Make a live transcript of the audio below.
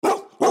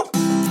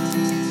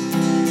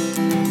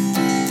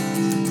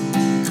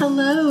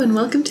and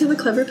welcome to the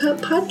Clever Pet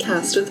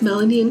Podcast with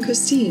Melanie and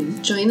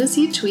Christine. Join us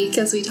each week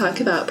as we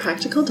talk about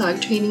practical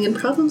dog training and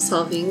problem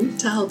solving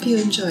to help you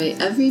enjoy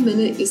every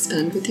minute you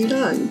spend with your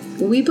dog.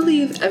 We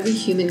believe every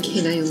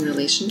human-canine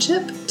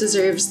relationship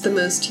deserves the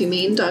most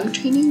humane dog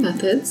training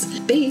methods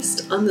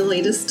based on the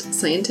latest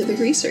scientific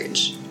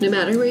research. No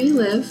matter where you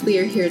live, we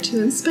are here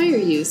to inspire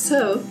you,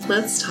 so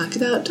let's talk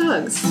about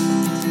dogs.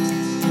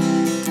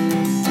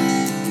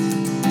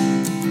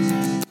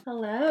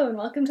 Hello, and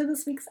welcome to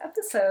this week's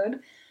episode.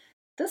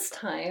 This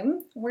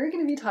time, we're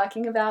going to be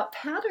talking about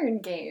pattern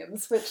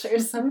games, which are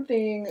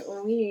something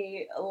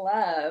we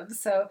love.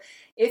 So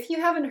if you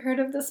haven't heard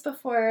of this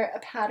before, a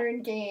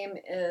pattern game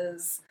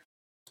is,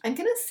 I'm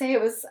going to say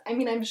it was,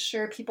 I'm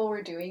sure people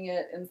were doing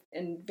it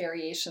in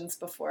variations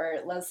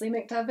before Leslie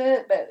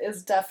McDevitt, but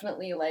is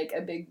definitely like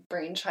a big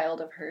brainchild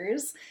of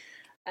hers.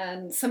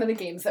 And some of the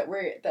games that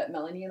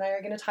Melanie and I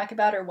are going to talk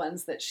about are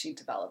ones that she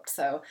developed.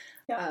 So,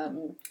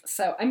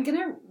 so I'm going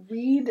to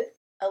read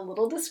a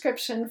little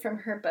description from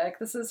her book.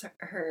 This is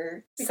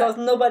her... Because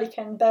nobody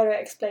can better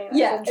explain it.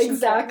 Yeah,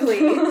 exactly.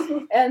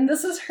 And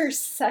this is her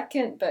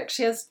second book.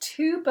 She has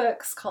two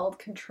books called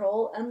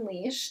Control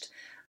Unleashed.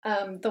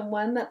 The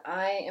one that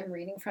I am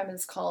reading from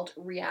is called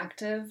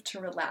Reactive to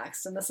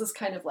Relaxed, and this is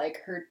kind of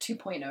like her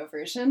 2.0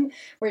 version,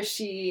 where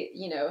she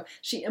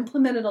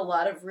implemented a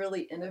lot of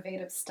really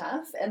innovative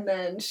stuff, and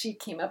then she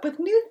came up with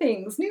new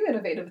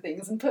innovative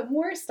things, and put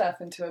more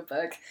stuff into a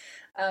book.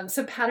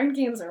 So pattern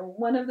games are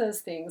one of those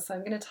things, so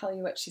I'm going to tell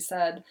you what she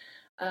said.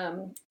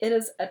 It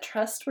is a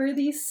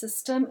trustworthy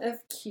system of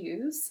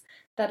cues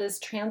that is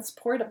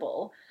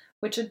transportable,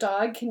 which a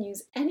dog can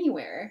use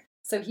anywhere,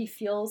 so he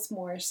feels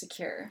more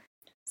secure.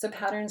 So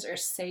patterns are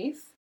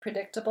safe,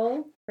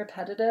 predictable,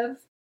 repetitive,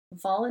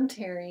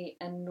 voluntary,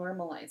 and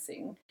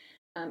normalizing.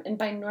 And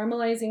by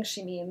normalizing,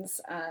 she means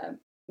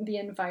the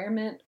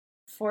environment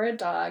for a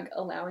dog,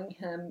 allowing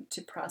him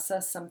to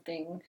process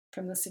something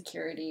from the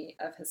security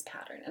of his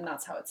pattern. And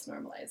that's how it's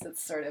normalized.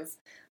 It's sort of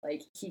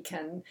like he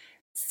can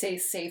stay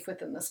safe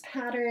within this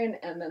pattern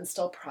and then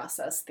still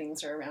process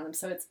things around him.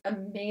 So it's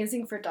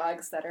amazing for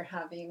dogs that are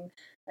having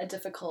a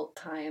difficult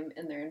time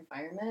in their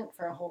environment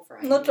for a whole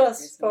variety Not of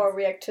just reasons. for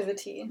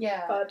reactivity,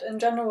 but in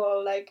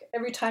general, like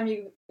every time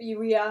you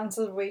react in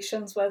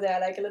situations where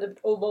they're like a little bit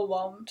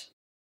overwhelmed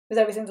with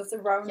everything that's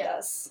around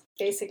us,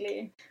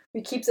 basically,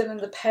 we keep them in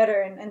the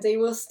pattern and they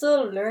will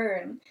still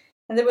learn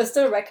and they will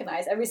still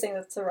recognize everything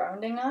that's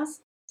surrounding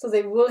us. So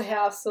they will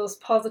have those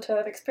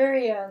positive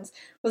experience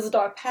with a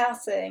dog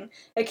passing,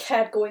 a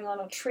cat going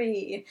on a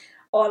tree,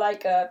 or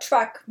like a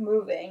truck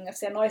moving if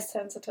they're noise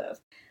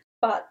sensitive.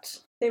 But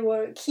they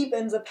will keep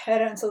in the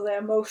pattern so their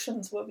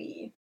emotions will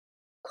be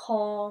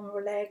calm,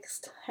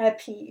 relaxed,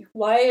 happy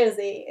while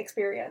they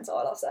experience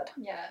all of that.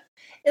 Yeah.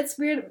 It's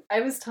weird. I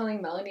was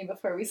telling Melanie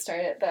before we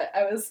started that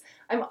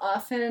I'm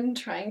often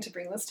trying to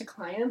bring this to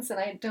clients,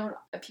 and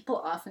people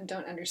often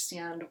don't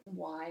understand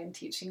why I'm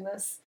teaching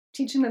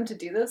them to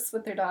do this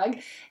with their dog.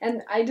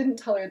 And I didn't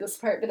tell her this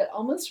part, but it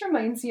almost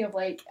reminds me of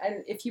like,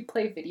 if you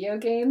play video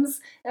games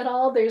at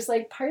all, there's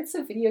like parts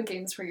of video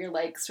games where you're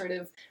like sort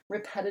of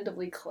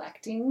repetitively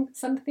collecting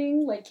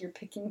something, like you're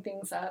picking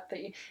things up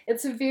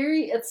it's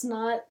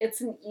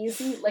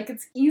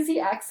easy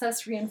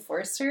access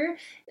reinforcer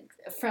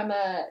from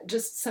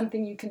just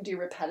something you can do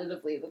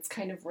repetitively that's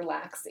kind of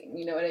relaxing.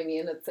 You know what I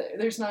mean?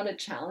 There's not a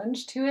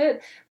challenge to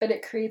it, but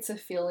it creates a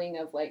feeling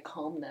of like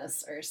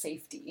calmness or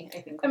safety,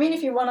 I think.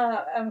 If you want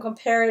to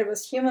compare it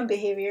with human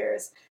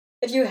behaviors,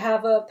 if you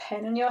have a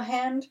pen in your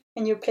hand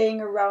and you're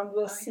playing around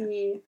with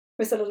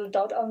with a little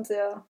dot on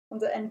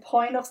the end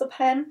point of the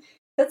pen,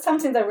 that's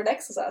something that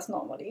relaxes us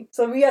normally.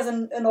 So we as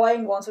an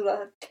annoying ones who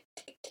are tick,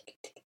 tick, tick,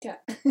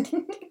 tick,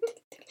 tick.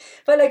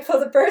 But like for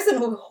the person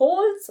who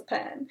holds the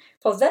pen,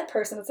 for that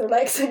person it's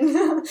relaxing.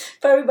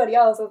 For everybody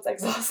else it's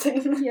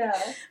exhausting. Yeah.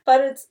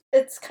 But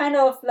it's kind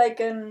of like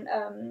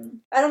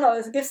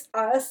it gives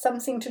us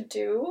something to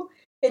do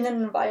in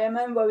an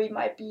environment where we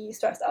might be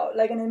stressed out,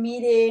 like in a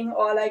meeting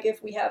or like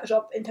if we have a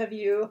job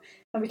interview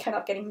and we kind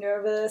of getting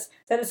nervous.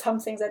 That is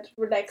something that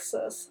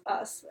relaxes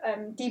us.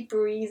 Deep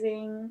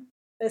breathing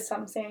is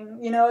something,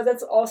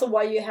 that's also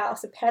why you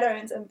have the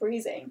patterns in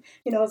breathing.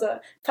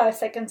 The 5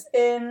 seconds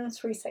in,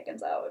 3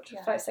 seconds out,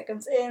 5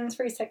 seconds in,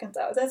 3 seconds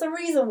out. There's a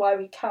reason why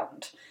we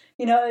count.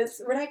 It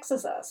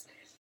relaxes us.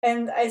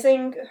 And I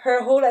think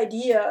her whole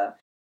idea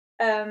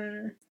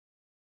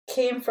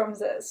came from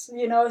this.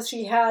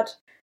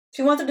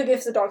 She wanted to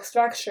give the dog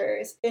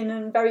structures in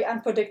a very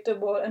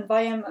unpredictable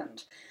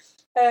environment.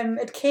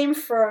 It came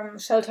from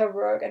shelter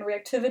work and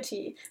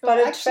reactivity, but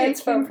it came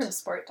from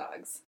sport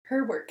dogs.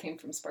 Her work came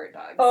from sport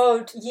dogs.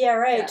 Oh, yeah,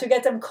 right. Yeah. To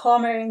get them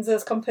calmer in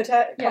this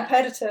competitive.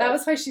 That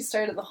was why she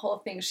started the whole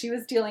thing. She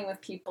was dealing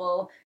with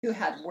people who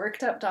had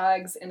worked up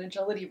dogs in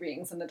agility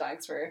rings, and the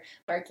dogs were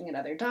barking at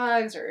other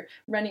dogs or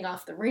running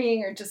off the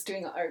ring or just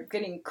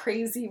getting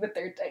crazy with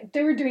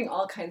they were doing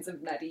all kinds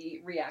of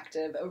nutty,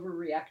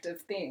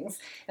 overreactive things.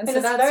 And so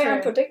that's very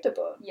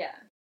unpredictable. Yeah.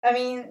 I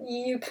mean,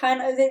 you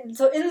kind of,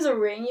 so in the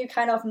ring, you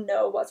kind of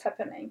know what's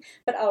happening.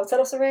 But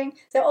outside of the ring,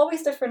 there are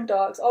always different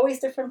dogs, always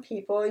different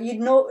people. You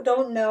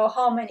don't know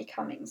how many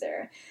coming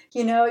there.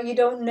 You know, you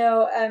don't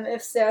know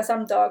if there are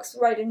some dogs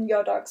right in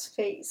your dog's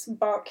face,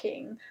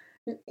 barking,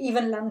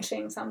 even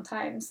lunching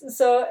sometimes.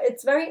 So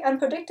it's very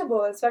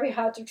unpredictable. It's very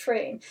hard to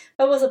train.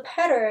 But with a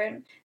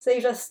pattern, they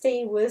just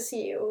stay with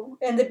you.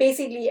 And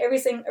basically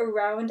everything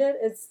around it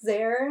is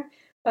there,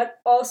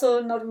 but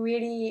also not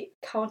really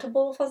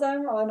countable for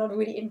them or not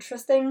really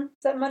interesting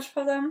that much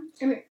for them.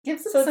 It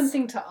gives them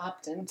something to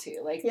opt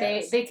into. Like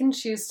they can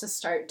choose to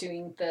start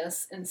doing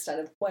this instead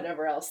of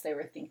whatever else they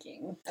were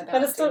thinking about.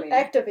 But it's still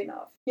active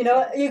enough. You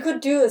know, you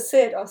could do a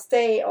sit or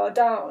stay or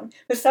down,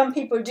 which some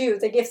people do.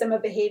 They give them a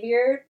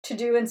behavior to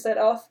do instead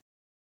of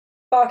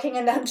barking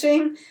and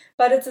lunching,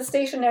 but it's a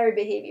stationary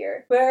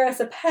behavior, whereas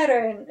a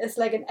pattern is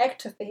like an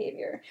active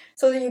behavior,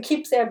 so that you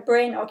keep their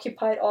brain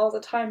occupied all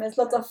the time. It's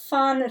lots of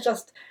fun. It's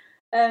just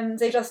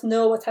they just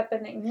know what's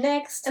happening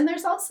next. And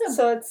there's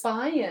also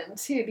buy-in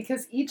too,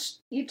 because each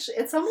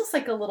it's almost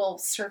like a little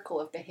circle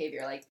of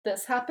behavior. Like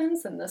this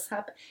happens and this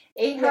happens.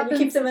 A happens.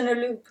 You keep them in a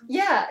loop.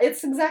 Yeah,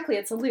 it's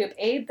a loop.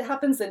 A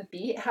happens, then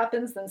B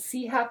happens, then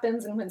C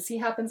happens, and when C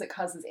happens, it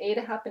causes A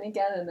to happen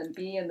again, and then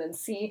B, and then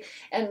C,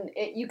 and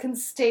you can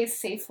stay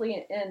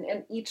safely in.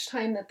 And each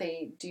time that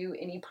they do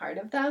any part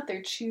of that,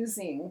 they're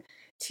choosing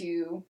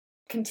to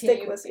continue.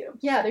 Stick with you.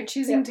 Yeah, they're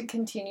choosing to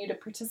continue to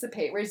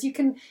participate. Whereas you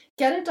can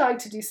get a dog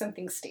to do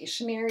something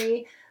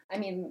stationary. I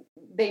mean,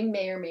 they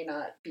may or may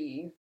not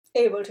be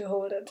able to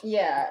hold it.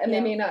 Yeah, and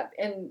they may not.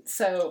 And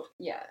so,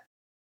 yeah.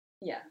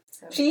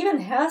 So. She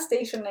even has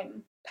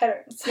stationing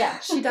patterns. Yeah,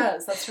 she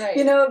does. That's right.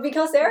 You know,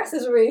 because there are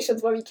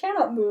situations where we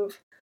cannot move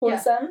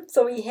with them,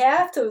 so we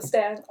have to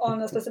stand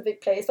on a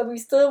specific place, but we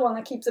still want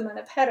to keep them in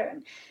a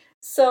pattern.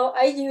 So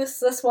I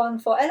use this one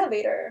for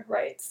elevator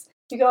rides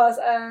because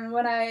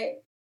when I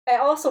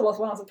also was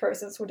one of the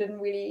persons who didn't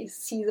really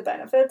see the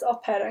benefits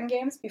of pattern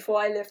games before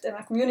I lived in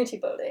a community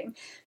building,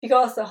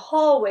 because the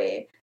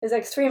hallway is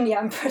extremely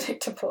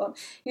unpredictable.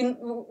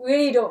 You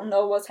really don't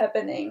know what's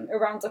happening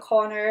around the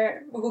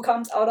corner, who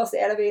comes out of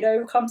the elevator,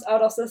 who comes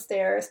out of the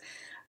stairs.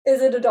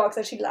 Is it a dog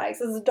that she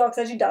likes? Is it a dog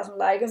that she doesn't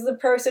like? Is it the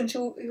person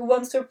who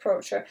wants to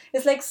approach her?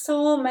 It's like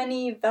so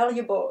many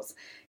valuables,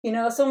 you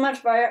know, so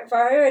much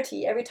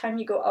variety every time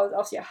you go out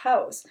of your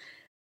house.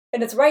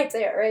 And it's right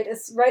there, right?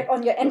 It's right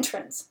on your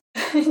entrance.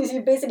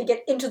 You basically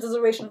get into the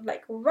situation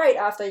like right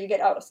after you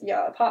get out of your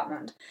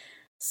apartment.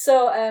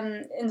 So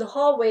in the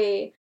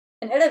hallway,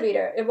 an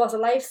elevator, it was a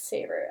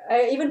lifesaver.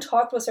 I even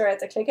talked with her at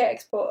the Clicker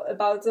Expo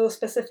about those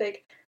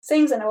specific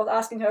things, and I was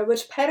asking her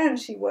which pattern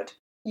she would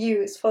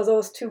use for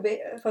those two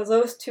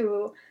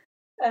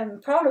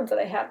problems that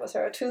I had with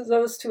her,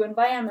 those two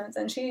environments,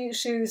 and she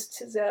chose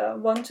the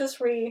 1, 2,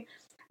 3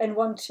 and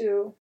 1,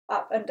 2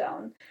 up and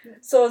down. Yeah.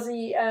 So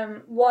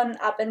the 1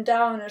 up and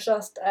down is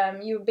just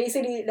you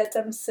basically let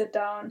them sit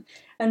down,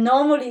 and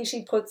normally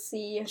she gets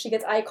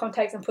eye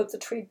contact and puts the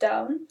treat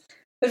down,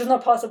 which is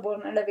not possible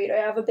in an elevator. I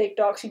have a big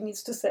dog, she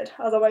needs to sit,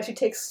 otherwise she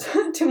takes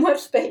too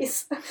much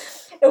space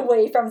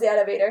away from the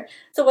elevator.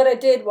 So what I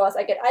did was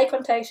I get eye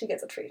contact, she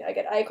gets a treat. I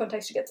get eye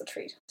contact, she gets a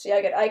treat.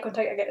 I get eye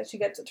contact, she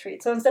gets a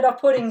treat. So instead of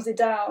putting the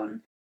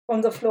down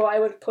on the floor, I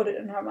would put it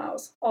in her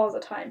mouth all the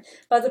time.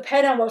 But the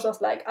pattern was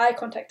just like eye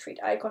contact, treat,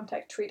 eye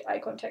contact, treat, eye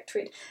contact,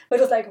 treat.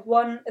 Which was like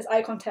 1 is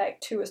eye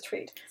contact, 2 is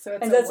treat. So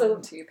it's a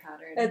 1-2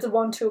 pattern. It's a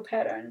 1-2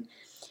 pattern.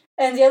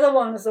 And the other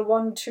one is a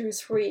 1, 2,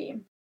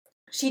 3.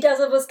 She does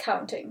it with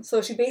counting.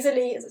 So she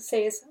basically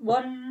says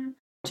 1,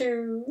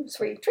 2,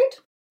 3,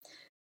 treat.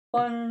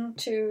 1,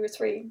 2,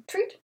 3,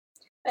 treat.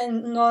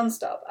 And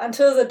non-stop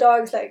until the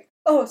dog's like,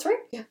 oh, 3?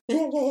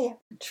 Yeah.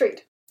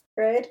 Treat.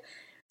 Right?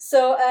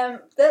 So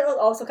that was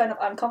also kind of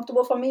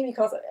uncomfortable for me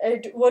because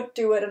I would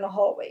do it in a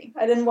hallway.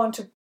 I didn't want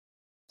to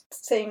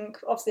think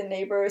of the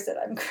neighbors that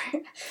I'm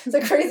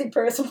the crazy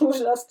person who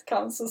just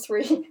counts to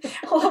 3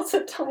 all the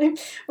time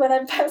when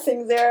I'm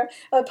passing their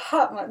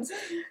apartments.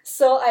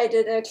 So I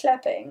did a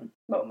clapping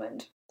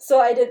moment. So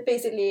I did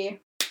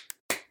basically,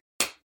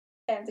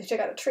 and she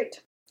got a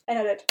treat. And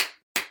I did,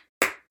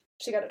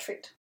 she got a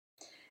treat.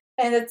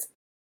 And it's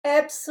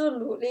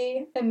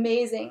absolutely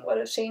amazing what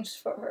it changed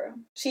for her.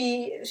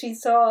 She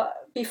saw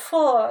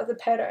before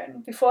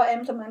I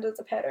implemented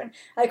the pattern,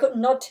 I could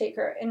not take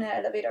her in an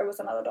elevator with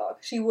another dog.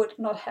 She would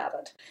not have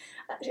it.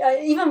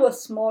 Even with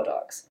small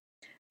dogs.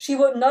 She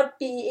would not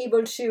be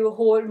able to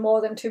hold more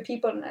than 2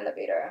 people in an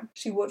elevator.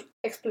 She would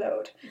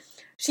explode.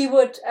 She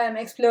would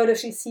explode if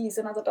she sees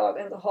another dog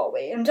in the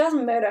hallway. And it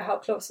doesn't matter how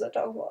close the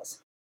dog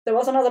was. There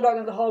was another dog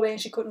in the hallway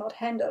and she could not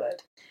handle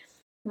it.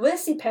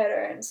 With the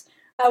patterns,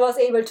 I was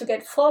able to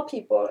get 4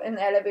 people in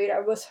the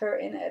elevator with her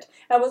in it.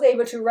 I was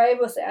able to ride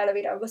with the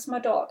elevator with my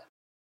dog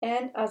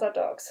and other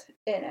dogs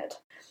in it.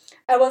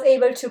 I was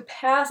able to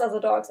pass other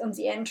dogs on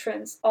the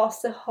entrance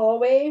of the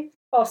hallway,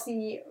 of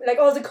the, like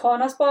all the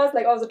corner spots,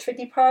 like all the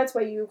tricky parts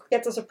where you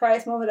get the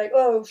surprise moment, like,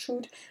 oh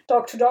shoot,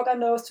 dog to dog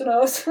and nose to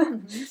nose.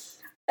 Mm-hmm.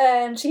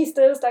 And she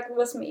still stuck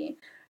with me.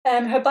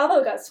 Her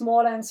bubble got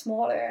smaller and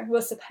smaller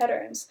with the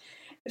patterns.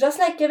 just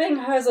like giving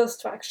her the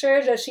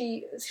structure that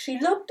she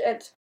looked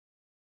at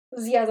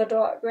the other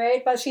dog,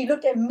 right? But she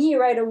looked at me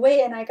right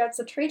away, and I got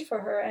the treat for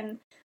her, and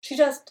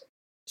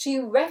she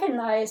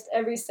recognized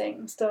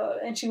everything still,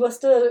 and she was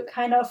still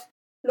kind of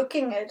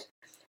looking at.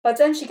 But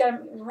then she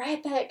got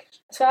right back.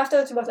 So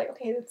afterwards, she was like,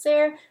 okay, it's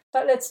there,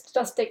 but let's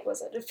just stick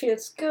with it. It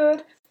feels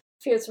good,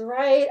 feels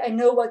right. I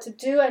know what to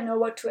do. I know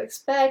what to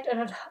expect, and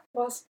it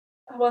was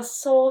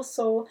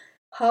so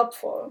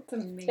helpful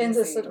in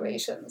the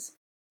situations.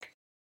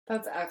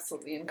 That's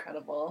absolutely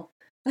incredible.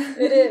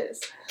 It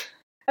is.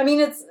 I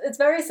mean, it's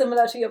very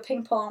similar to your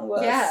ping pong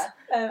was. Yeah.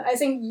 I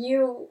think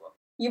you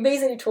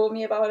basically told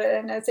me about it,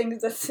 and I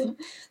think that's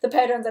the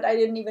pattern that I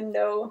didn't even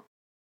know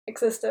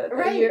existed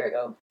a year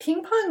ago.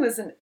 Ping pong was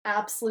an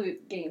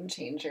absolute game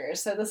changer.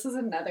 So this is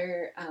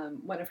another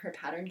one of her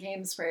pattern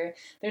games where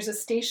there's a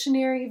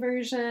stationary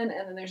version,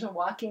 and then there's a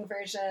walking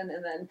version,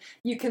 and then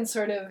you can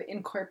sort of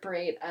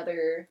incorporate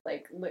other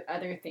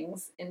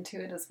things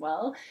into it as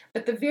well.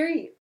 But the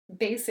very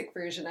basic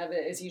version of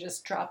it is you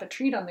just drop a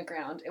treat on the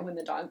ground, and when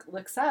the dog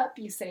looks up,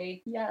 you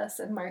say yes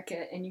and mark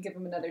it, and you give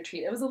him another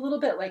treat. It was a little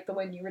bit like the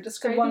one you were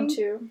describing. The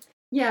 1-2.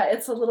 Yeah,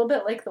 it's a little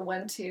bit like the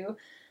 1-2.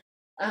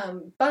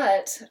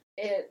 But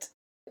it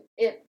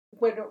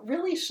when it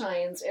really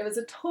shines, it was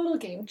a total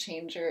game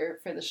changer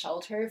for the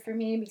shelter for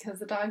me, because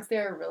the dogs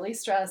there are really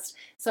stressed.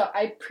 So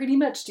I pretty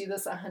much do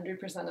this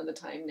 100% of the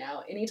time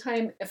now.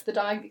 Anytime if the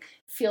dog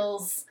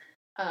feels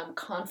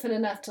confident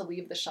enough to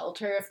leave the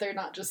shelter, if they're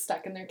not just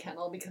stuck in their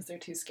kennel because they're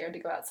too scared to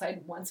go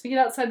outside, once we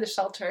get outside the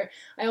shelter,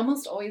 I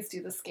almost always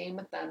do this game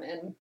with them.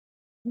 And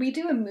we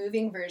do a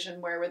moving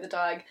version where the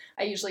dog,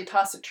 I usually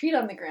toss a treat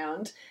on the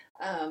ground,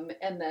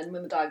 and then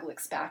when the dog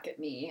looks back at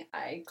me,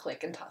 I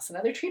click and toss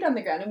another treat on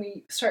the ground, and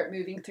we start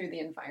moving through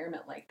the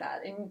environment like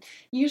that. And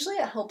usually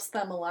it helps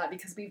them a lot,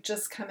 because we've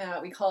just come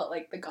out, we call it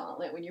like the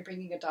gauntlet. When you're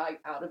bringing a dog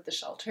out of the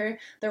shelter,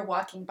 they're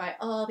walking by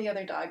all the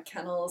other dog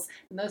kennels,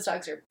 and those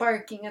dogs are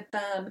barking at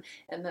them,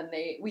 and then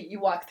you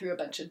walk through a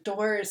bunch of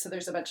doors, so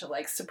there's a bunch of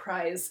like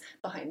surprise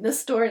behind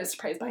this door and a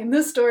surprise behind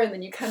this door, and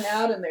then you come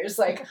out and there's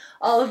like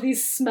all of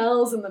these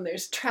smells, and then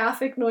there's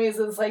traffic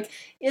noises. Like,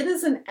 it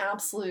is an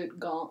absolute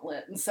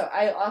gauntlet. And so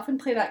I often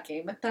play that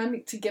game with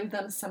them to give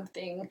them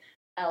something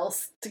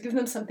else, to give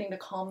them something to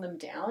calm them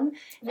down.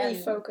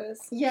 Really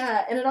focus.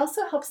 Yeah, and it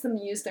also helps them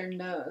use their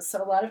nose.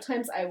 So a lot of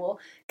times I will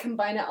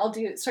combine it. I'll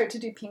start to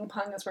do ping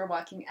pong as we're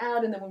walking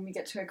out, and then when we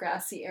get to a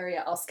grassy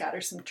area, I'll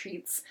scatter some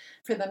treats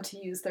for them to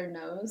use their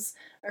nose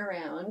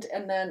around.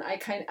 And then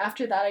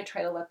after that, I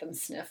try to let them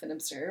sniff and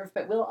observe,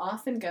 but we'll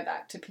often go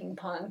back to ping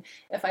pong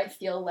if I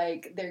feel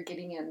like they're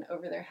getting in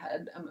over their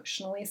head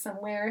emotionally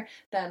somewhere.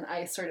 Then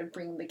I sort of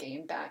bring the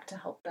game back to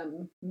help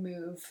them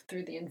move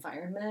through the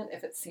environment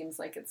if it seems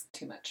like it's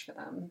too much for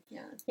them.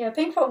 Yeah,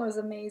 ping pong was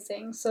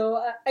amazing.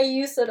 So I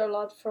used it a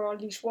lot for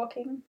leash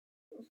walking,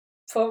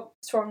 for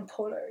strong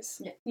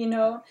pullers.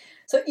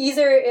 So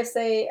either if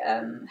they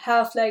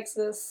have like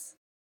this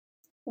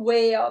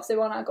way of they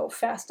want to go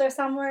faster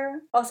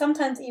somewhere, or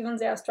sometimes even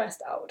they are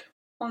stressed out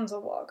on the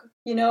walk,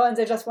 and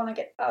they just want to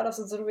get out of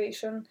the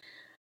situation.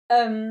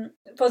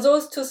 For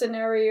those two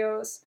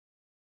scenarios,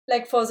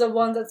 like for the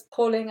one that's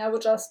pulling, I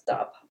would just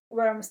stop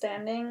where I'm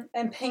standing,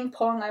 and ping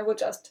pong, I would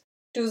just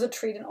do the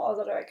treat in all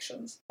the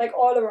directions, like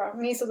all around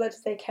me, so that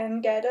they can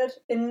get it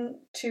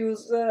into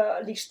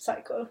the leash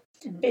cycle,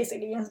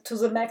 basically, into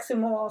the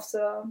maximum of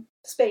the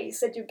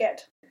space that you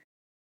get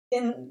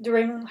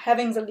during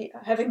having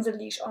the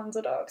leash on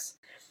the dogs.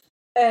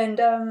 And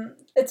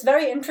it's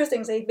very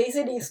interesting. They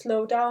basically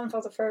slow down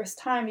for the first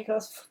time,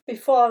 because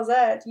before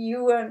that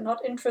you were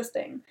not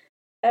interesting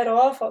at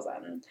all for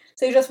them.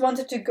 So you just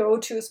wanted to go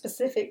to a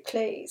specific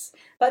place.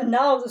 But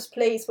now this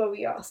place where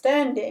we are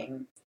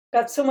standing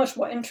got so much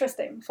more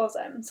interesting for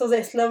them. So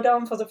they slow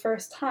down for the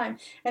first time.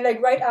 And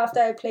like right after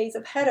I played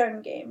the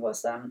pattern game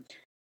with them,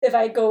 if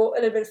I go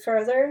a little bit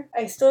further,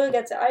 I still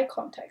get the eye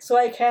contact. So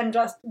I can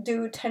just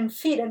do 10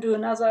 feet and do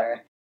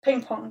another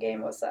ping pong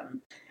game with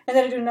them. And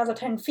then I do another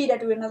 10 feet, I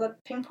do another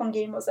ping pong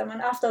game with them.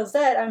 And after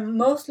that, I'm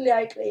most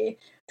likely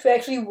to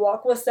actually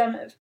walk with them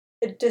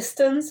a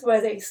distance where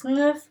they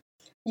sniff,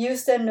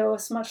 use their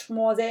nose much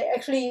more. They're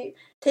actually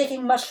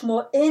taking much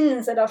more in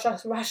instead of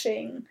just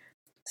rushing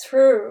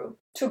through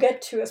to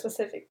get to a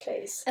specific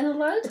place. And a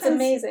lot of times, it's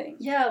amazing.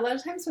 Yeah, a lot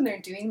of times when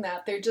they're doing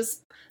that,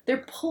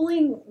 they're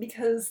pulling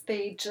because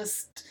they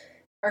just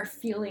are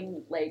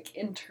feeling like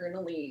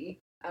internally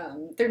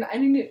they're not,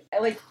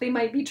 they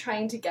might be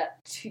trying to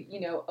get to,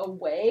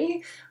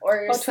 away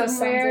or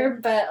somewhere,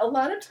 but a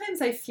lot of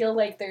times I feel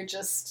like they're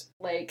just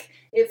like,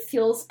 it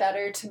feels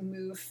better to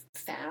move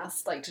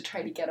fast, like to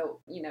try to get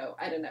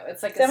I don't know.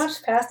 It's like they're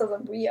much faster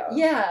than we are.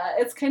 Yeah,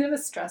 it's kind of a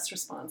stress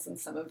response in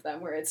some of them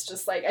where it's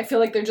just like, I feel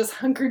like they're just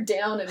hunkered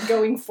down and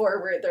going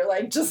forward. They're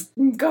like, just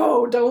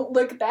go, don't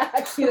look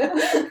back,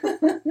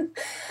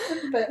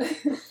 But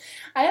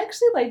I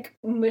actually like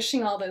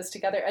mushing all those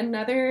together.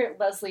 Another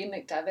Leslie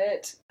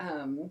McDevitt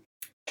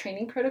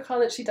training protocol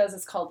that she does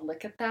is called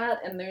Look at That,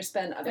 and there's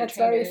been other That's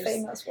trainers. Very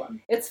famous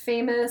one. It's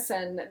famous,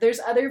 and there's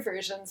other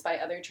versions by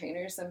other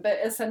trainers, but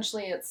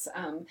essentially it's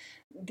I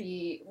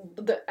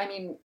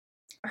mean,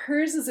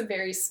 hers is a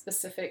very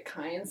specific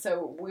kind,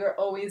 so we're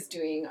always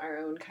doing our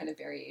own kind of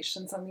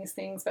variations on these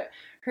things, but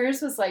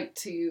hers was like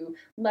to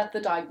let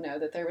the dog know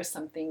that there was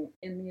something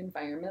in the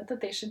environment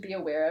that they should be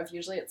aware of.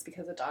 Usually it's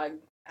because a dog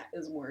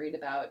is worried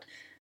about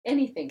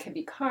anything. It could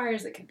be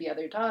cars, it could be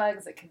other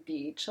dogs, it could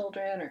be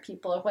children or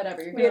people or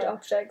whatever. Weird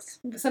objects.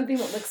 Something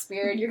that looks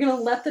weird. You're going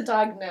to let the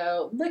dog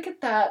know, look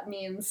at that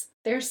means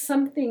there's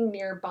something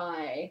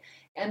nearby.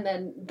 And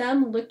then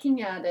them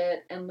looking at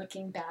it and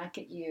looking back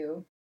at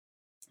you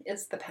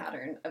is the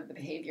pattern of the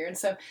behavior.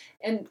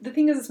 And the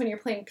thing is when you're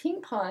playing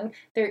ping pong,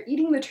 they're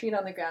eating the treat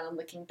on the ground and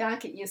looking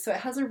back at you. So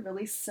it has a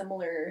really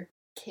similar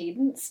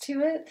cadence to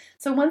it.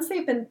 So once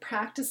they've been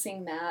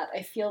practicing that,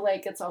 I feel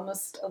like it's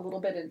almost a little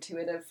bit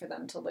intuitive for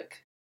them to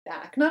look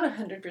back. Not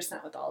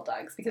 100% with all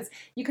dogs, because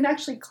you can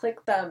actually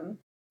click them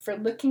for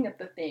looking at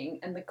the thing,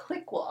 and the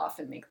click will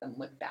often make them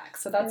look back.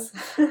 So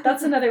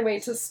that's another way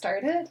to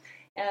start it.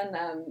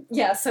 And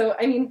so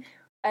I mean,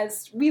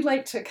 as we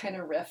like to kind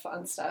of riff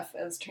on stuff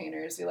as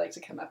trainers, we like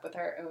to come up with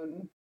our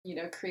own,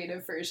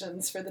 creative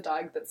versions for the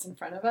dog that's in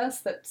front of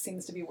us that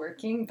seems to be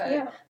working.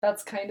 But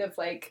that's kind of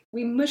like,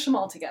 we mush them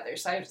all together.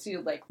 So I have to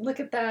do like Look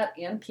at That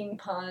and ping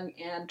pong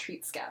and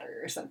treat scatter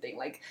or something.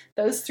 Like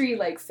those three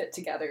like fit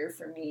together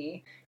for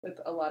me with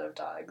a lot of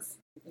dogs.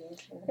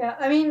 Yeah,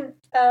 I mean,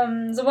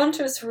 the 1,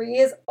 2, 3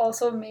 is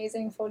also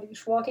amazing for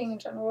leash walking in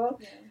general.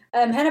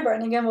 Hannah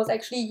Brannigan was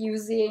actually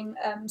using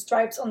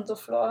stripes on the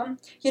floor.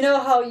 You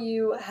know how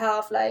you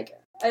have like,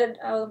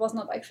 I was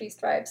not actually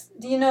stripes.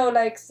 Do you know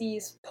like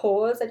these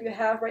poles that you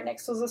have right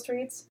next to the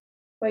streets?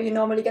 Where you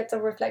normally get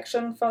the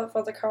reflection for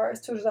the cars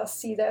to just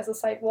see there's a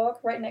sidewalk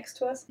right next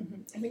to us?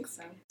 Mm-hmm. I think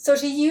so. So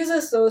she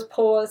uses those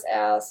poles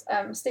as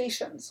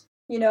stations.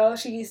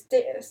 She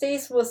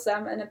stays with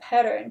them in a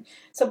pattern.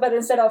 So, but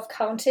instead of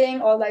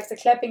counting or like the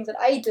clapping that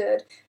I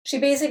did, she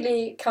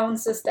basically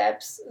counts the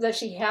steps that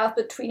she has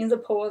between the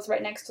poles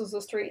right next to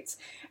the streets.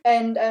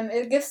 And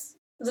it gives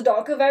the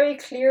dog a very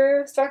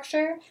clear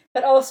structure,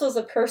 but also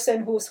the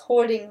person who's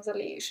holding the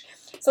leash.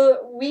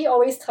 So we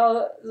always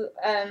tell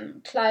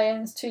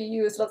clients to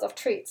use lots of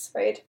treats,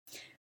 right?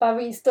 But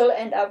we still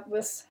end up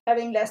with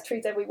having less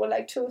treats than we would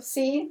like to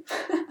see.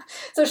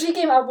 So she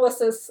came up with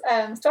this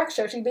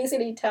structure. She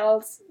basically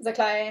tells the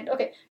client,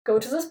 okay, go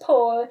to this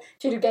pole,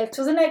 till you get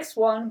to the next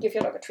one, give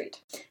your dog a treat.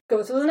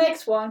 Go to the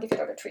next one, give your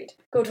dog a treat.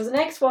 Go to the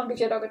next one, give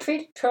your dog a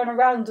treat, turn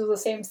around, do the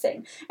same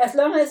thing. As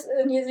long as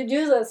you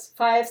do this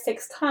 5,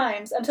 6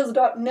 times until the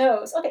dog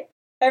knows, okay,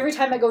 every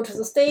time I go to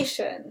the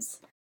stations,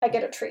 I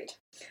get a treat.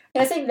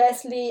 And I think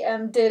Leslie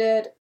did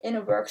it in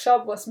a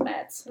workshop with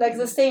mats, like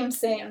the same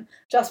thing,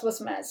 just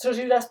with mats. So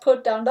she just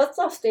put down lots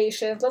of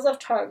stations, lots of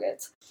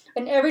targets,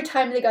 and every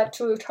time they got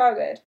to a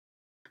target,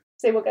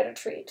 they will get a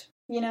treat,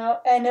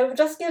 and it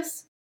just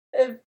gives,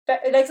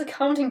 like the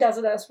counting does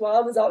it as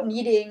well without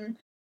needing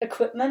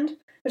equipment,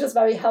 which is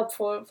very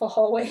helpful for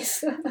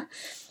hallways,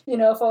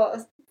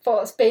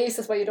 for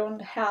spaces where you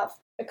don't have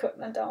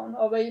equipment down,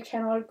 or where you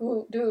cannot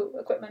do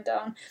equipment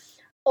down,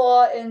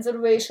 or in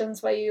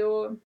situations where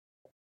you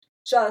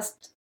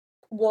just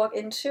walk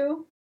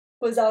into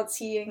without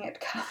seeing it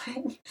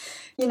coming.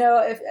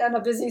 If on a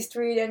busy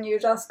street and you're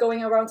just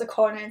going around the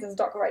corner and there's a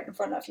dog right in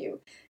front of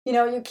you,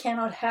 you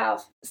cannot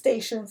have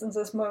stations in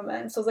this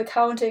moment. So the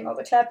counting or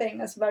the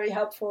clapping is very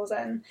helpful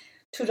then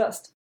to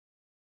just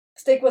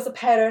stick with the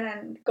pattern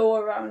and go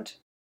around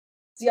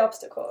the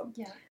obstacle.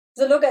 Yeah.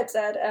 The Look at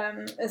That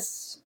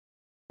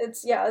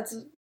it's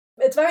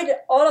very,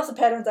 all of the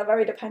patterns are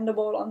very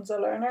dependable on the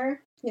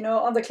learner,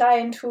 on the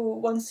client who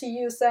wants to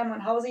use them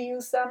and how they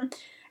use them,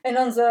 and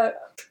on the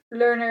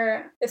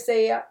learner if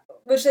they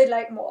which they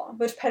like more,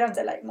 which patterns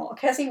they like more.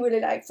 Cassie really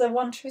liked the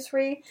 1, 2,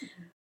 3,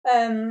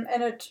 and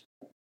it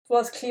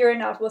was clear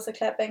enough with the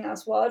clapping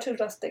as well to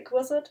just stick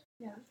with it.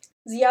 Yeah.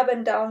 The up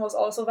and down was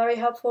also very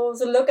helpful.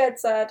 The Look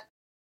at That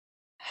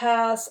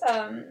has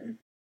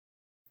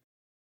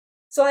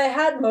so I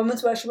had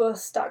moments where she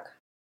was stuck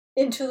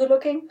into the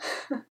looking,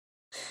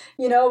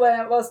 when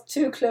it was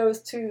too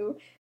close to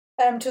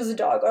the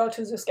dog or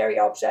to the scary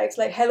objects.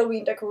 Like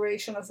Halloween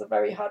decoration is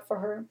very hard for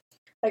her,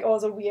 like all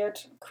the weird,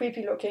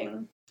 creepy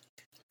looking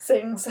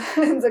things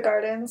in the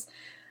gardens.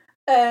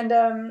 And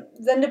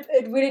then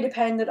it really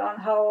depended on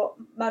how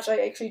much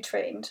I actually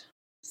trained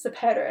the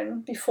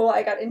pattern before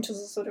I got into the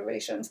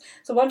situations.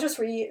 So 1, 2,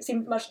 3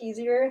 seemed much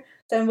easier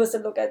than with the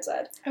Look at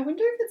That. I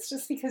wonder if it's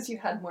just because you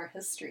had more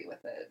history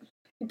with it.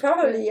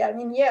 Probably, I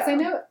mean, yeah. I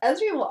know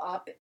Esri will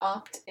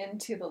opt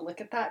into the Look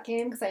at That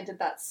game because I did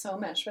that so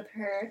much with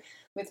her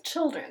with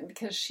children,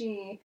 because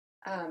she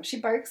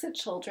barks at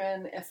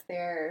children if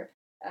they're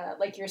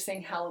like you're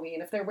saying,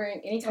 Halloween. If they're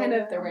wearing any kind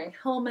of, they're wearing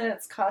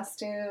helmets,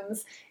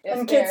 costumes.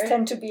 And kids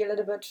tend to be a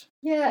little bit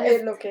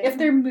weird looking. If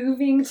they're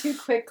moving too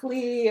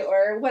quickly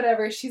or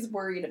whatever, she's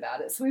worried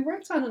about it. So we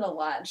worked on it a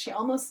lot. And she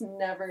almost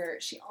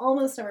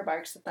never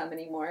barks at them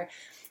anymore.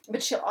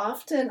 But she'll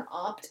often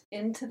opt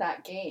into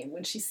that game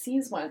when she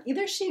sees one.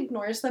 Either she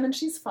ignores them and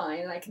she's fine,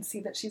 and I can see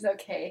that she's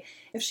okay.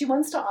 If she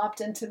wants to opt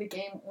into the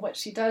game, what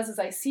she does is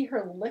I see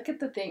her look at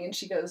the thing and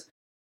she goes,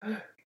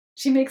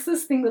 she makes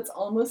this thing that's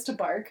almost a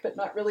bark, but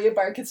not really a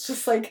bark. It's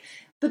just like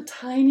the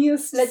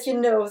tiniest... Let you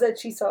know that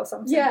she saw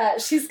something. Yeah,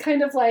 she's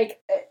kind of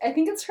like, I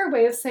think it's her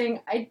way of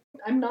saying,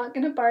 I'm not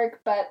going to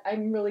bark, but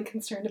I'm really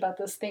concerned about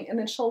this thing. And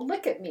then she'll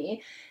look at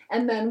me,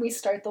 and then we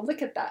start the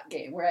look at that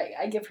game, where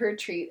I give her a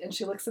treat, and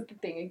she looks at the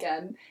thing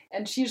again,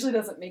 and she usually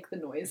doesn't make the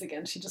noise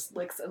again. She just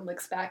licks and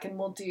licks back, and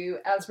we'll do,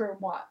 as we're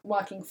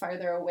walking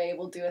farther away,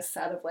 we'll do a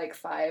set of like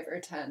 5 or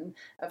 10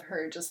 of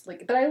her just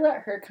like, but I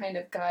let her kind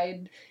of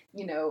guide,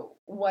 you know,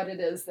 what it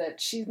is that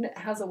she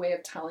has a way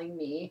of telling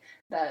me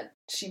that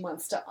she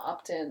wants to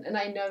opt in. And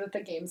I know that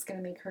the game's going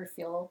to make her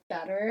feel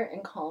better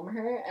and calm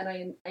her.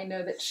 And I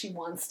know that she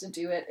wants to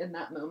do it in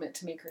that moment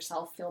to make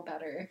herself feel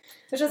better.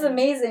 Which is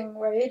amazing,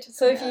 right?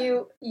 So if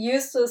you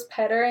use those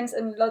patterns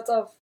in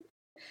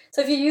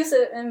so if you use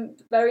it in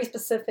very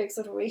specific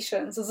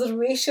situations, the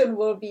situation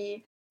will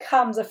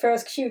become the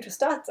first cue to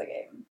start the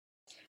game.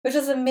 Which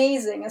is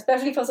amazing,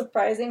 especially for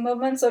surprising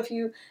moments. So if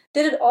you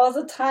did it all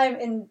the time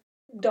in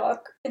dog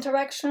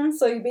interaction,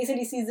 so you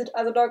basically see the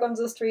other dog on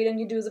the street and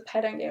you do the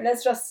pattern game.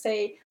 Let's just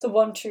say the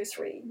 1, 2,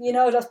 3. You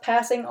know, just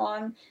passing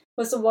on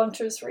with the 1,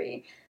 2,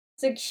 3.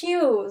 The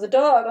cue, the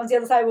dog on the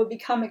other side will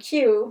become a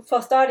cue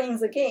for starting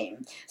the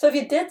game. So if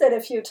you did that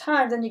a few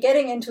times, then you're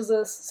getting into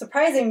this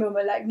surprising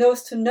moment, like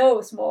nose to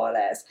nose, more or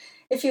less.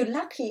 If you're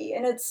lucky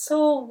and it's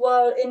so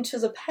well into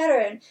the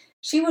pattern,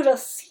 she will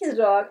just see the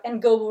dog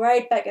and go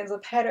right back in the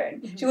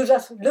pattern. Mm-hmm. She will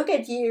just look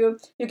at you,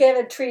 you gave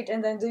a treat,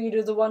 and then you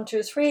do the 1,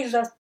 2, 3,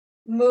 just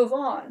move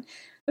on,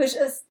 which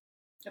is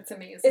it's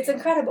amazing. It's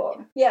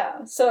incredible.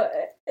 Yeah. So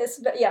it's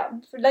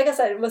like I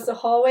said, with the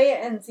hallway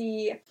and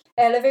the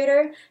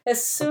elevator,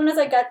 as soon as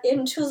I got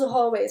into the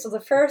hallway, so the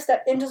first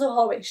step into the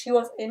hallway, she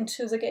was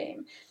into the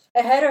game.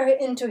 I had her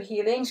into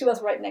healing. She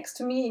was right next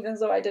to me, even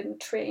though I didn't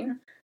train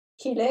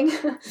healing.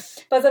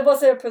 But that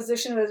was her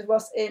position that it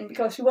was in,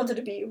 because she wanted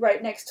to be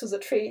right next to the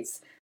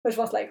trees, which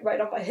was like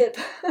right on my hip.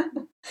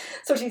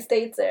 So she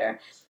stayed there.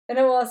 And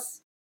it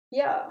was,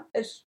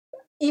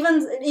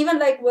 even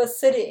like was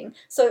sitting,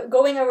 so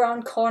going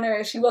around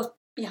corners, she was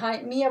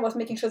behind me. I was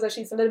making sure that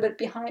she's a little bit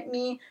behind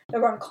me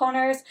around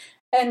corners,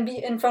 and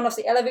be in front of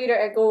the elevator.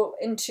 I go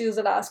into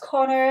the last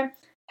corner,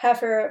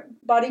 have her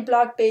body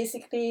blocked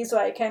basically, so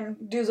I can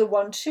do the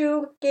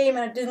 1-2 game,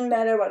 and it didn't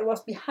matter what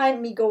was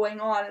behind me going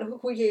on,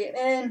 who came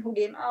in, who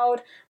came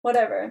out,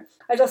 whatever.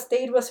 I just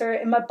stayed with her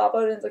in my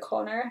bubble in the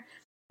corner.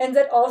 And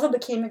that also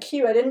became a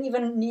cue. I didn't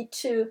even need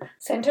to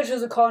send her to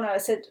the corner,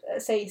 sit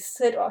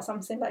or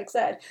something like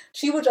that.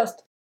 She would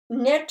just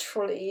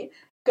naturally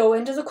go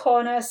into the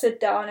corner, sit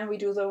down, and we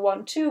do the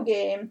 1-2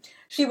 game.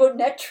 She would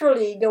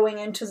naturally going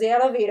into the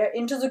elevator,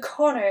 into the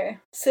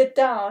corner, sit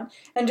down,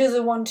 and do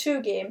the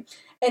 1-2 game.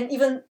 And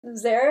even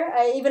there,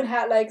 I even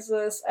had like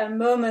this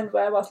moment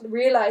where I was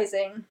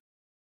realizing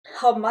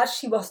how much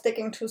she was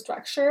sticking to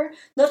structure,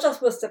 not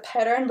just with the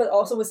pattern, but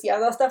also with the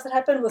other stuff that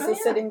happened, with the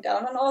sitting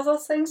down and all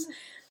those things.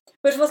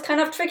 Which was kind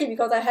of tricky,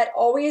 because I had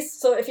always,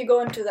 so if you go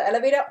into the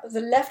elevator,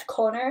 the left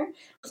corner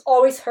was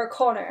always her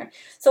corner.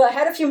 So I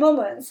had a few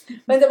moments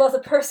when there was a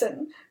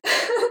person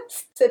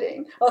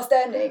sitting or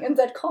standing in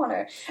that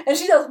corner. And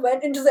she just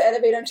went into the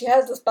elevator and she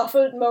has this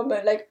baffled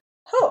moment like,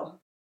 oh,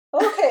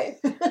 okay,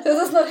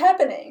 this is not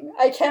happening.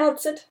 I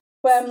cannot sit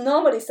where I'm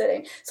normally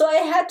sitting. So I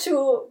had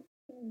to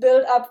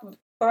build up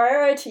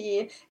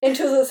priority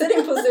into the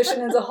sitting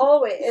position in the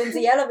hallway, in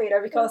the elevator,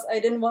 because I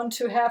didn't want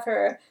to have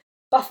her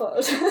baffled,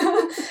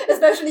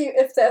 especially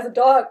if there's a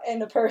dog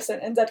and a person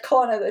in that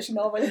corner that she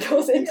normally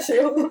goes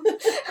into.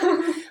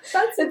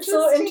 It's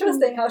so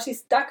interesting how she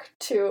stuck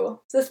to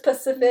the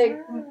specific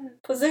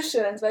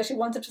positions where she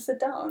wanted to sit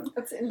down.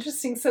 That's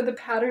interesting. So the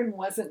pattern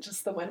wasn't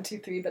just the 1, 2,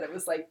 3, but it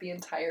was like the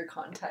entire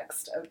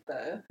context of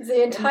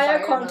the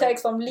entire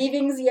context, from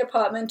leaving the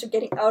apartment to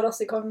getting out of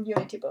the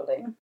community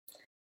building.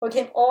 We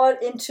came all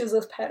into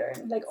this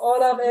pattern, like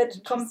all of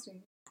it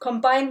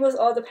combined with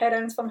all the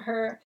patterns from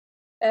her.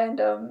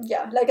 And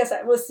like I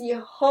said, with the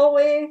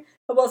hallway,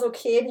 it was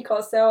okay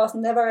because there was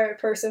never a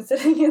person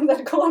sitting in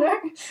that corner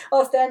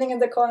or standing in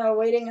the corner or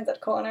waiting in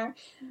that corner.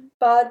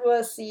 But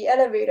with the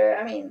elevator,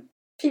 I mean,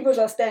 people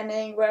are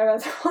standing wherever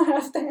the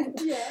corners stand.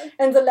 Yeah.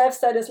 And the left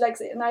side is like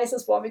the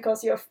nicest one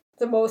because you're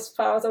the most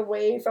far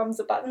away from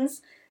the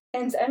buttons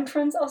and the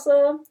entrance of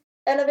the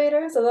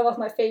elevator. So that was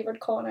my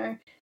favorite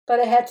corner. But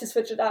I had to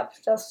switch it up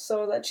just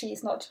so that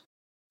she's not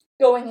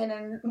going in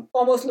and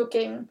almost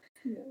looking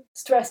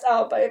stressed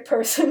out by a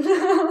person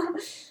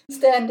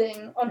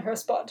standing on her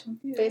spot,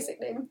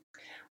 basically.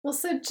 Well,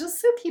 so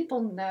just so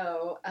people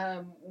know,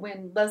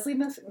 when Leslie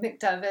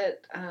McDevitt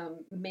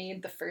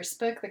made the first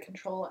book, The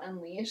Control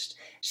Unleashed,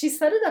 she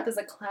set it up as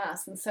a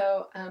class. And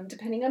so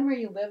depending on where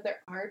you live,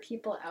 there are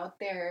people out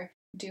there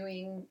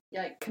doing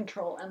like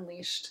Control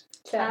Unleashed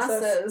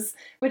classes,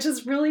 which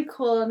is really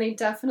cool. And they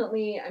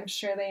definitely, I'm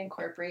sure they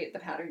incorporate the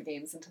pattern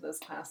games into those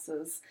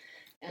classes.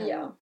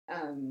 And,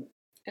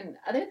 and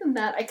other than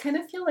that, I kind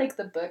of feel like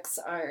the books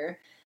are...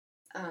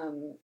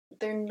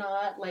 they're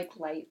not like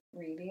light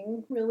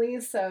reading really,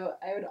 so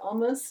I would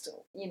almost,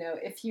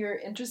 if you're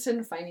interested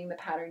in finding the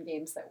pattern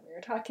games that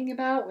we're talking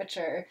about, which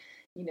are,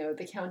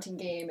 the counting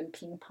game and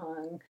ping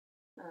pong,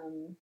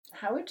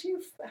 how would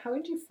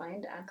you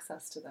find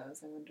access to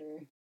those, I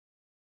wonder?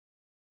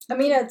 I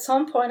mean, at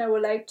some point I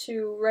would like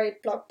to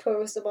write blog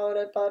posts about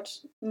it, but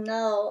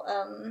now,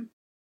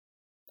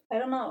 I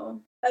don't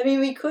know. I mean,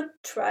 we could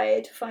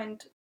try to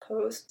find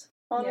posts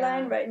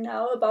online right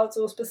now about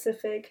those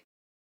specific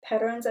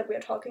patterns that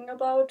we're talking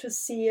about to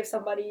see if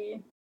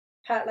somebody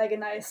had like a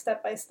nice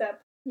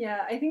step-by-step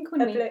I think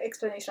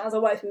explanation.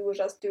 Otherwise we will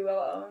just do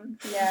our own.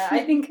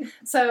 I think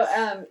so.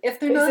 If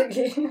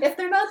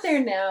they're not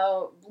there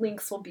now,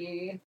 links will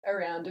be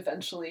around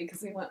eventually,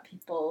 because we want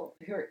people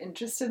who are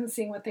interested in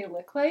seeing what they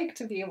look like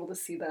to be able to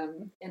see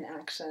them in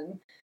action,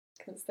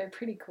 because they're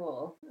pretty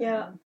cool.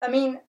 I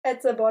mean,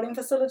 at the boarding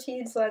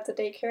facility, so at the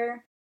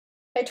daycare,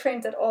 I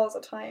trained that all the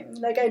time.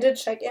 Like, I did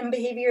check-in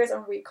behaviors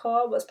and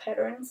recall with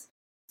patterns.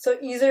 So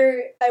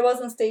either I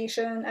was in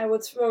station, I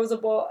would throw the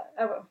ball.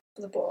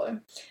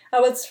 I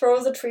would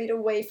throw the treat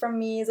away from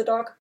me. The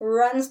dog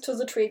runs to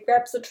the treat,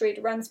 grabs the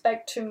treat, runs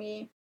back to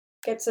me,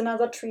 gets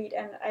another treat,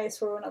 and I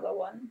throw another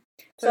one.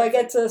 So I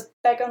get this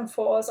back and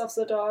forth of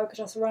the dog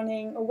just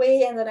running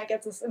away, and then I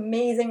get this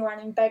amazing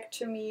running back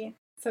to me.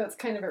 So it's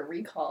kind of a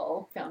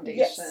recall foundation.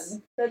 Yes,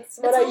 that's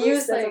what I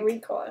used as a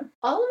recall.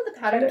 All of the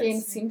pattern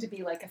games seem to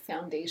be like a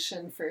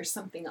foundation for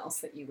something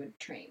else that you would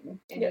train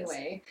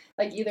anyway. Yes.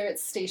 Like either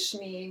it's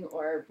stationing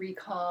or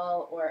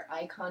recall or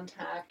eye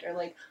contact or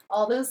like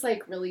all those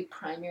like really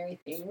primary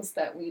things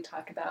that we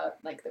talk about,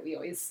 like that we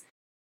always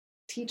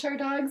teach our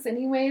dogs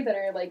anyway, that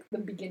are like the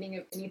beginning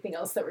of anything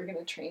else that we're going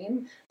to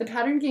train. The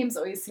pattern games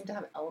always seem to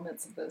have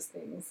elements of those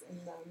things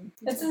in them.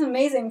 It's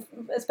amazing,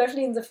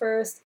 especially in the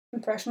first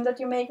impression that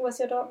you make with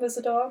the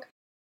dog.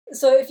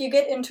 So if you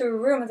get into a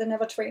room and they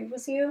never trained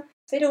with you,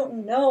 they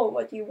don't know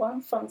what you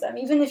want from them.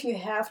 Even if you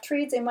have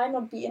treats, they might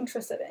not be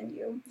interested in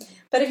you.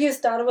 But if you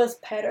start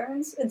with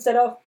patterns, instead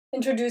of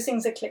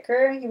introducing the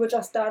clicker, you would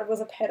just start with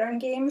a pattern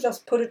game.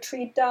 Just put a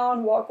treat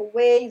down, walk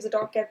away, the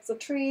dog gets the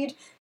treat,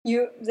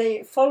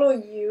 they follow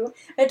you.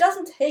 It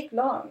doesn't take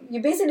long.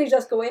 You basically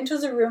just go into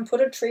the room,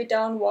 put a treat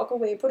down, walk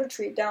away, put a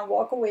treat down,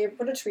 walk away,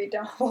 put a treat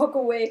down, walk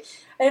away.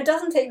 And it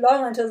doesn't take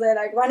long until they're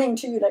like running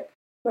to you like,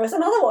 where's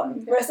another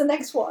one? Where's the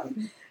next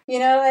one?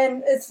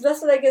 And it's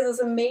just like this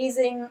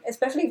amazing,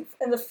 especially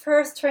in the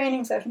first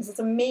training sessions, it's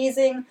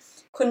amazing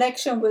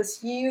connection with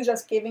you,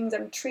 just giving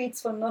them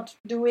treats for not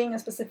doing a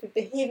specific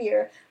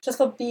behavior, just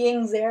for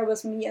being there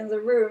with me in the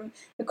room.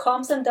 It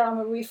calms them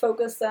down, we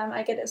refocus them,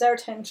 I get their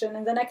attention,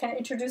 and then I can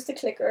introduce the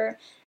clicker,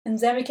 and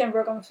then we can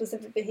work on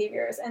specific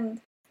behaviors.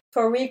 And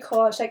for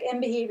recall, check-in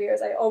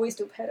behaviors, I always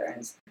do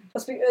patterns.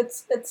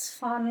 It's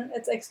fun,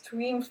 it's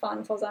extreme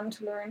fun for them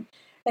to learn.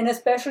 And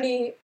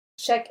especially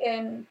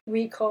check-in,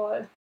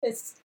 recall,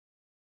 it's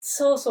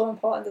so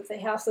important that they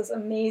have this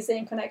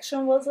amazing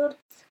connection with it,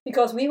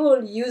 because we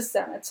will use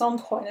them at some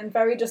point in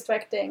very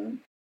distracting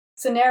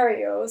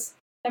scenarios,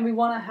 and we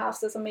want to have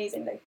this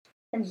amazing, like,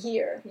 I'm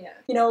here.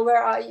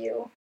 Where are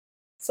you?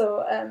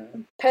 So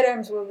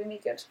patterns will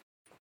make it,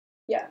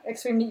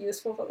 extremely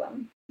useful for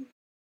them.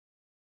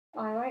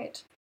 All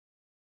right.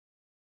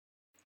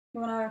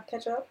 You want to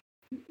catch up?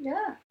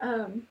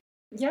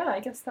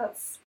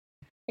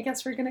 I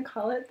guess we're going to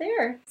call it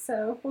there.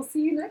 So we'll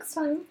see you next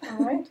time.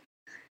 All right.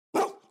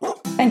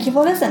 Thank you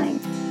for listening.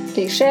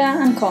 Please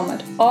share and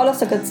comment all of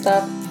the good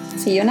stuff.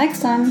 See you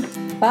next time.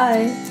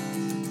 Bye.